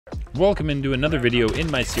Welcome into another video in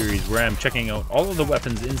my series where I'm checking out all of the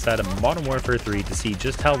weapons inside of Modern Warfare 3 to see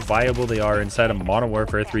just how viable they are inside of Modern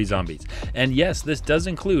Warfare 3 Zombies. And yes, this does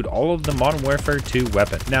include all of the Modern Warfare 2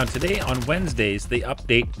 weapons. Now today on Wednesdays, they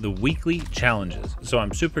update the weekly challenges. So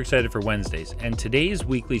I'm super excited for Wednesdays. And today's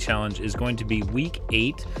weekly challenge is going to be week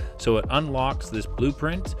 8. So it unlocks this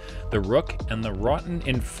blueprint, the Rook, and the Rotten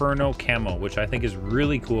Inferno camo, which I think is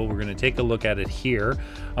really cool. We're going to take a look at it here.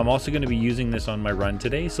 I'm also going to be using this on my run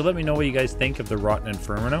today. So let me know what you guys think of the Rotten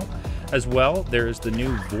Inferno. As well, there's the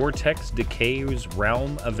new Vortex Decay's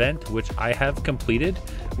Realm event, which I have completed,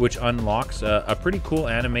 which unlocks a pretty cool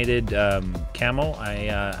animated camo.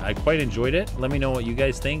 I quite enjoyed it. Let me know what you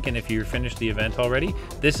guys think, and if you finished the event already.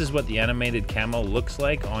 This is what the animated camo looks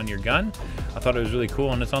like on your gun. I thought it was really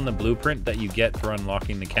cool, and it's on the blueprint that you get for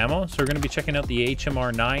unlocking the camo. So we're going to be checking out the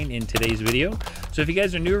HMR9 in today's video. So if you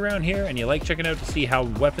guys are new around here and you like checking out to see how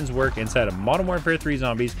weapons work inside of Modern Warfare 3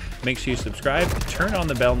 Zombies, make sure you subscribe, turn on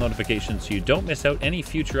the bell notification so you don't miss out any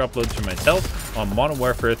future uploads from myself on Modern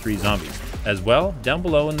Warfare 3 Zombies. As well, down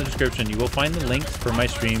below in the description you will find the links for my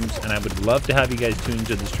streams, and I would love to have you guys tune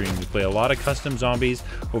into the stream. We play a lot of custom zombies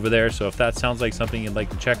over there, so if that sounds like something you'd like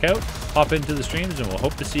to check out, hop into the streams and we'll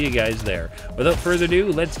hope to see you guys there. Without further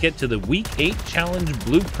ado, let's get to the week 8 challenge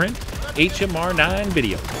blueprint HMR9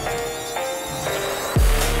 video.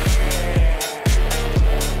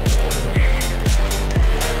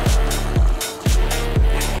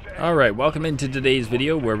 Alright, welcome into today's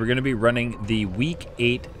video where we're going to be running the Week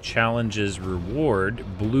 8 Challenges Reward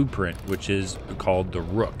Blueprint, which is called the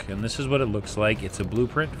Rook. And this is what it looks like. It's a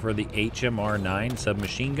blueprint for the HMR9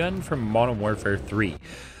 submachine gun from Modern Warfare 3.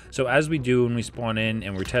 So as we do when we spawn in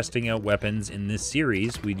and we're testing out weapons in this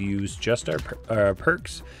series, we'd use just our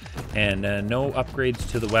perks and no upgrades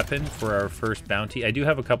to the weapon for our first bounty. I do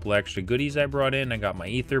have a couple extra goodies I brought in. I got my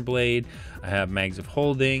aether blade, I have mags of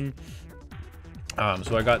holding.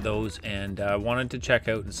 So I got those, and I wanted to check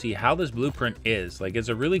out and see how this blueprint is. Like, it's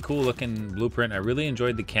a really cool looking blueprint. I really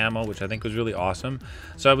enjoyed the camo, which I think was really awesome.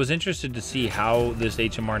 So I was interested to see how this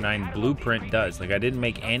HMR9 blueprint does. Like, I didn't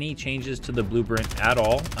make any changes to the blueprint at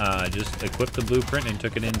all. Just equipped the blueprint and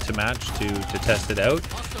took it into match to test it out.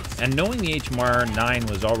 And knowing the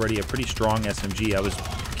HMR9 was already a pretty strong SMG, I was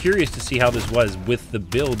curious to see how this was with the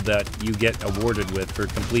build that you get awarded with for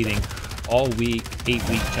completing all week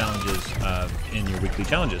 8-week challenges in your weekly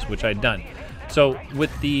challenges, which I'd done. So with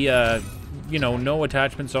the no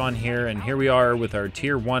attachments on here, and here we are with our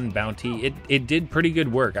tier 1 bounty. It did pretty good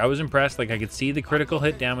work. I was impressed. Like, I could see the critical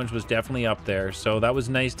hit damage was definitely up there, so that was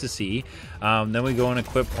nice to see. Then we go and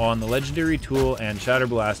equip on the legendary tool and shatter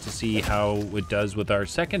blast to see how it does with our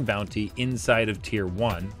second bounty inside of tier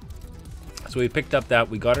 1. So we picked up that.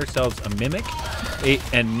 We got ourselves a mimic,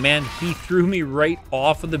 and man, he threw me right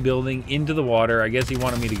off of the building into the water. I guess he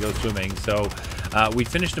wanted me to go swimming. So we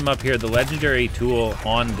finished him up here. The legendary tool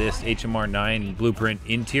on this HMR9 blueprint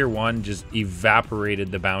in tier 1 just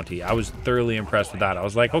evaporated the bounty. I was thoroughly impressed with that. I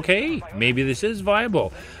was like, okay, maybe this is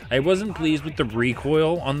viable. I wasn't pleased with the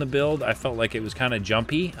recoil on the build. I felt like it was kind of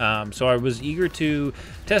jumpy. So I was eager to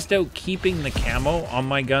test out keeping the camo on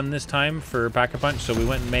my gun this time for Pack-a-Punch. So we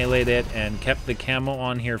went and meleeed it and kept the camo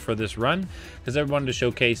on here for this run because I wanted to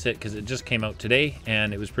showcase it because it just came out today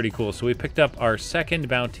and it was pretty cool. So we picked up our second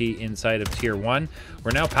bounty inside of tier 1.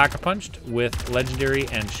 We're now Pack-a-Punched with legendary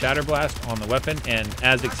and shatter blast on the weapon, and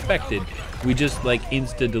as expected, we just like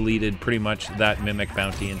insta-deleted pretty much that mimic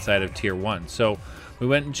bounty inside of tier 1. So we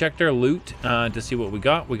went and checked our loot to see what we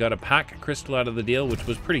got. We got a pack crystal out of the deal, which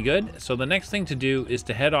was pretty good. So the next thing to do is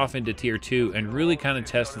to head off into tier 2 and really kind of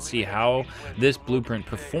test and see how this blueprint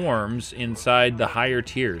performs inside the higher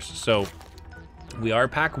tiers. So we are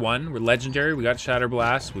pack 1, we're legendary, we got shatter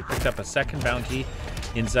blast, we picked up a second bounty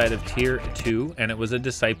inside of tier 2, and it was a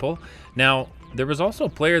disciple. Now there was also a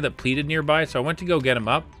player that pleaded nearby, so I went to go get him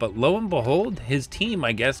up, but lo and behold, his team,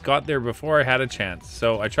 I guess, got there before I had a chance.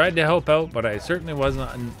 So I tried to help out, but I certainly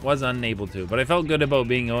was unable to. But I felt good about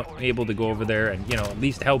being able to go over there and, you know, at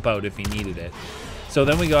least help out if he needed it. So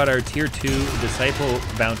then we got our tier 2 disciple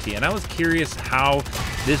bounty, and I was curious how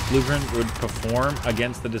this blueprint would perform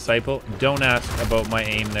against the disciple. Don't ask about my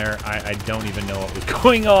aim there. I don't even know what was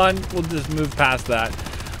going on. We'll just move past that.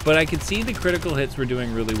 But I could see the critical hits were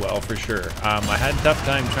doing really well for sure. I had a tough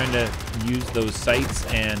time trying to use those sights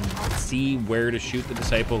and see where to shoot the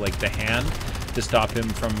disciple, like the hand, to stop him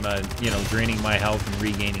from draining my health and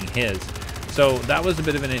regaining his. So that was a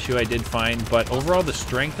bit of an issue I did find, but overall the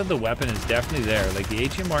strength of the weapon is definitely there. Like, the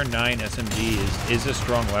HMR9 SMG is a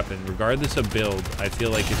strong weapon. Regardless of build, I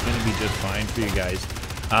feel like it's going to be just fine for you guys.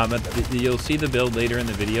 You'll see the build later in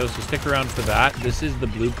the video, so stick around for that. This is the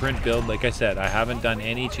blueprint build. Like I said, I haven't done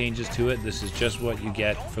any changes to it. This is just what you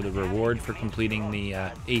get for the reward for completing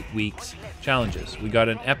the 8 weeks challenges. We got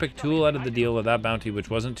an epic tool out of the deal of that bounty, which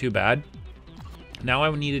wasn't too bad. Now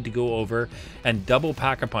I needed to go over and double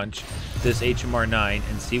pack-a-punch this HMR9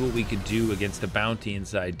 and see what we could do against a bounty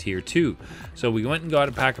inside tier 2. So we went and got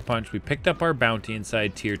a pack-a-punch. We picked up our bounty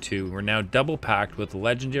inside tier 2. We're now double packed with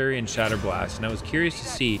legendary and shatter blast. And I was curious to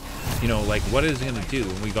see, you know, like what is it going to do.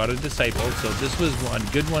 And we got a disciple. So this was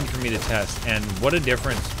a good one for me to test. And what a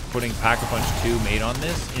difference putting pack-a-punch 2 made on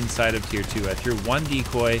this inside of tier 2. I threw one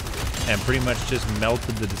decoy and pretty much just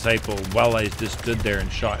melted the disciple while I just stood there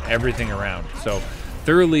and shot everything around. So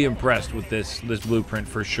thoroughly impressed with this blueprint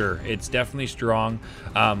for sure. It's definitely strong.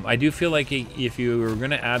 I do feel like if you were going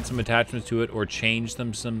to add some attachments to it or change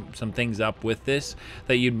some things up with this,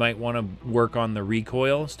 that you might want to work on the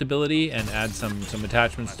recoil stability and add some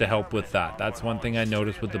attachments to help with that. That's one thing I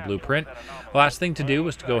noticed with the blueprint. Last thing to do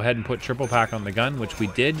was to go ahead and put triple pack on the gun, which we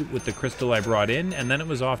did with the crystal I brought in, and then it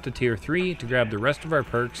was off to tier 3 to grab the rest of our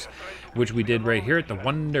perks, which we did right here at the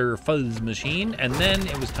Wonder Fuzz machine. And then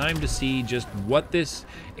it was time to see just what this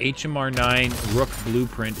HMR9 Rook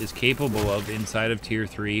blueprint is capable of inside of tier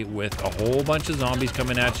 3 with a whole bunch of zombies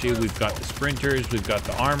coming at you. We've got the sprinters, we've got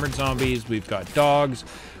the armored zombies, we've got dogs,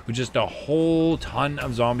 with just a whole ton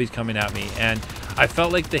of zombies coming at me. And I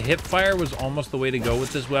felt like the hip fire was almost the way to go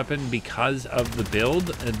with this weapon because of the build.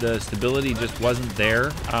 The stability just wasn't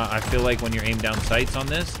there. I feel like when you're aimed down sights on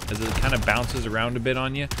this, as it kind of bounces around a bit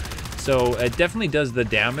on you. So it definitely does the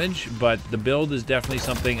damage, but the build is definitely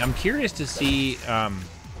something I'm curious to see,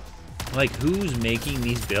 like who's making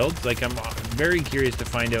these builds. Like I'm very curious to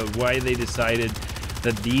find out why they decided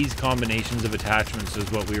that these combinations of attachments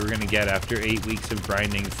is what we were going to get after 8 weeks of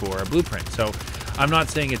grinding for a blueprint. So I'm not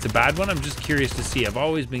saying it's a bad one. I'm just curious to see. I've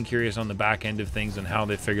always been curious on the back end of things and how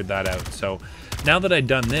they figured that out. So now that I'd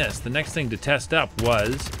done this, the next thing to test up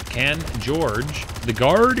was, can Zhorde, the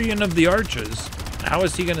guardian of the arches, how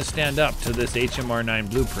is he going to stand up to this HMR9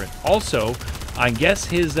 blueprint? Also, I guess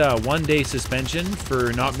his 1-day suspension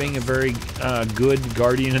for not being a very good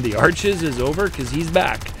guardian of the arches is over, because he's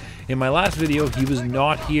back. In my last video, he was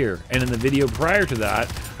not here. And in the video prior to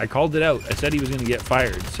that, I called it out. I said he was going to get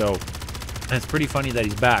fired. So it's pretty funny that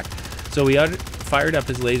he's back. So we fired up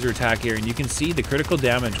his laser attack here, and you can see the critical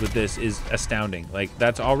damage with this is astounding. Like,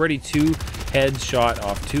 that's already 2 heads shot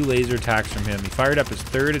off 2 laser attacks from him. He fired up his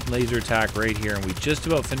 3rd laser attack right here, and we just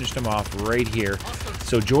about finished him off right here.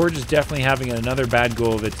 So Zhorde is definitely having another bad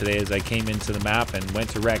go of it today as I came into the map and went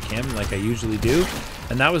to wreck him like I usually do.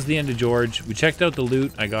 And that was the end of Zhorde. We checked out the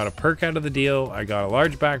loot. I got a perk out of the deal. I got a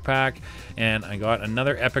large backpack, and I got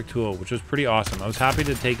another epic tool, which was pretty awesome. I was happy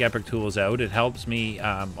to take epic tools out. It helps me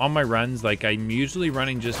on my runs. Like, I'm usually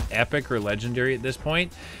running just epic or legendary at this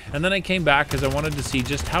point. And then I came back because I wanted to see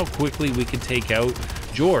just how quickly we could take out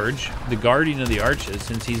Zhorde, the guardian of the arches,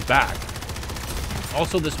 since he's back.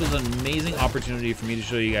 Also, this was an amazing opportunity for me to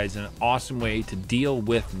show you guys an awesome way to deal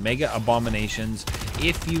with mega abominations.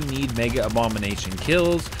 If you need mega abomination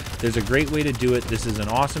kills, there's a great way to do it. This is an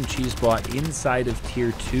awesome cheese spot inside of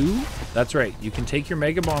tier 2. That's right, you can take your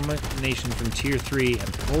mega abomination from tier 3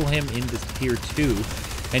 and pull him into tier 2,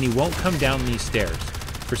 and he won't come down these stairs.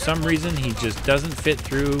 For some reason, he just doesn't fit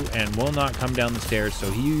through and will not come down the stairs. So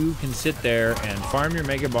you can sit there and farm your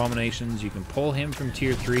mega abominations. You can pull him from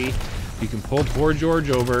tier 3. You can pull poor Zhorde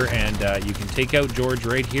over, and you can take out Zhorde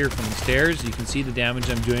right here from the stairs. You can see the damage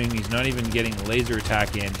I'm doing. He's not even getting the laser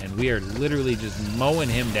attack in, and we are literally just mowing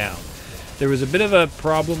him down. There was a bit of a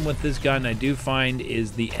problem with this gun, I do find,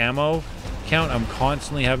 is the ammo count. I'm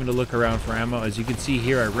constantly having to look around for ammo. As you can see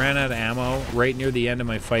here, I ran out of ammo right near the end of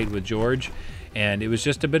my fight with Zhorde. And it was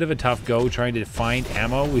just a bit of a tough go trying to find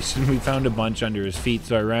ammo. We found a bunch under his feet,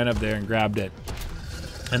 so I ran up there and grabbed it.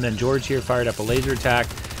 And then Zhorde here fired up a laser attack.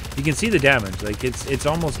 You can see the damage. Like, it's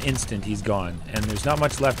almost instant he's gone. And there's not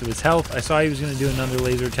much left of his health. I saw he was going to do another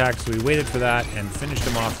laser attack, so we waited for that and finished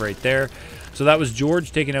him off right there. So that was Zhorde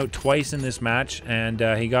taken out twice in this match. And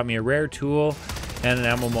he got me a rare tool and an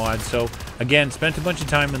ammo mod. So again, spent a bunch of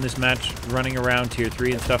time in this match running around tier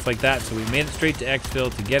 3 and stuff like that. So we made it straight to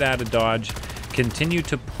exfil to get out of dodge. Continue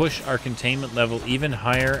to push our containment level even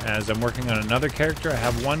higher as I'm working on another character. I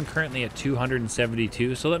have one currently at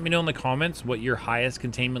 272, so let me know in the comments what your highest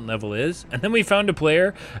containment level is. And then we found a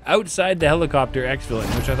player outside the helicopter exfilling,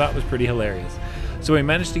 which I thought was pretty hilarious. So we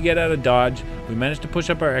managed to get out of dodge. We managed to push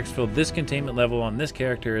up our exfil. This containment level on this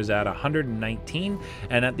character is at 119.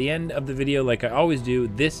 And at the end of the video, like I always do,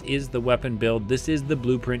 this is the weapon build. This is the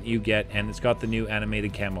blueprint you get, and it's got the new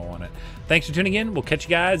animated camo on it. Thanks for tuning in. We'll catch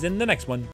you guys in the next one.